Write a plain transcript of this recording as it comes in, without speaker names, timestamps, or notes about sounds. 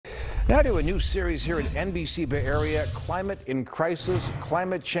Now to a new series here at NBC Bay Area, Climate in Crisis,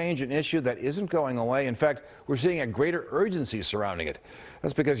 climate change, an issue that isn't going away. In fact, we're seeing a greater urgency surrounding it.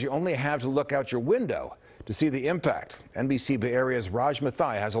 That's because you only have to look out your window to see the impact. NBC Bay Area's Raj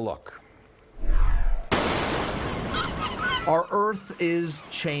Mathai has a look. Our Earth is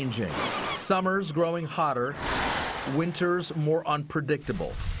changing. Summers growing hotter, winters more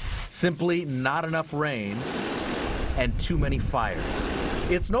unpredictable. Simply not enough rain and too many fires.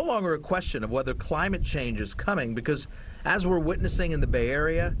 It's no longer a question of whether climate change is coming because, as we're witnessing in the Bay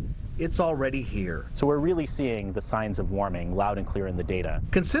Area, it's already here. So we're really seeing the signs of warming loud and clear in the data.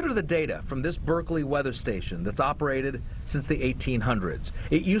 Consider the data from this Berkeley weather station that's operated since the 1800s.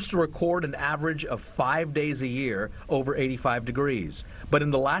 It used to record an average of 5 days a year over 85 degrees. But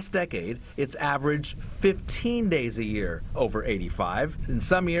in the last decade, it's averaged 15 days a year over 85. In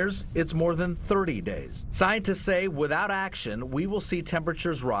some years, it's more than 30 days. Scientists say without action, we will see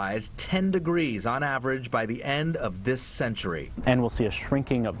temperatures rise 10 degrees on average by the end of this century. And we'll see a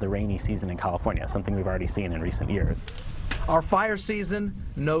shrinking of the rainy season in California, something we've already seen in recent years. Our fire season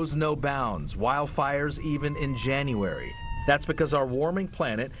knows no bounds, wildfires even in January. That's because our warming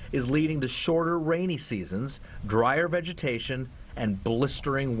planet is leading to shorter rainy seasons, drier vegetation, and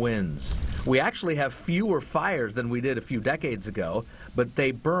blistering winds. We actually have fewer fires than we did a few decades ago, but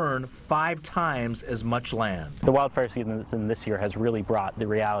they burn 5 times as much land. The wildfire season this year has really brought the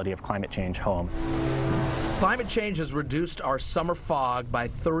reality of climate change home. Climate change has reduced our summer fog by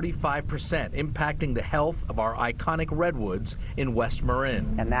 35%, impacting the health of our iconic redwoods in West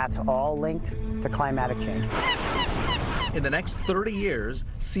Marin. And that's all linked to climatic change. In the next 30 years,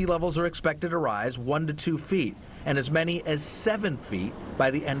 sea levels are expected to rise 1 to 2 feet, and as many as 7 feet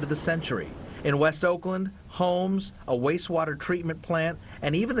by the end of the century. In West Oakland, homes, a wastewater treatment plant,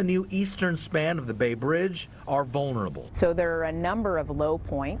 and even the new eastern span of the Bay Bridge are vulnerable. So there are a number of low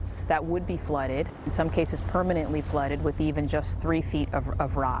points that would be flooded, in some cases permanently flooded with even just 3 feet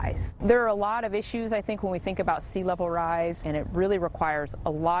of rise. There are a lot of issues, I think, when we think about sea level rise, and it really requires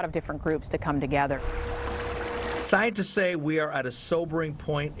a lot of different groups to come together. Scientists say we are at a sobering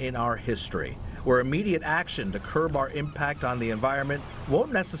point in our history, where immediate action to curb our impact on the environment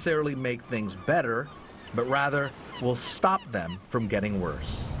won't necessarily make things better, but rather will stop them from getting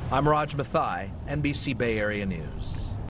worse. I'm Raj Mathai, NBC Bay Area News.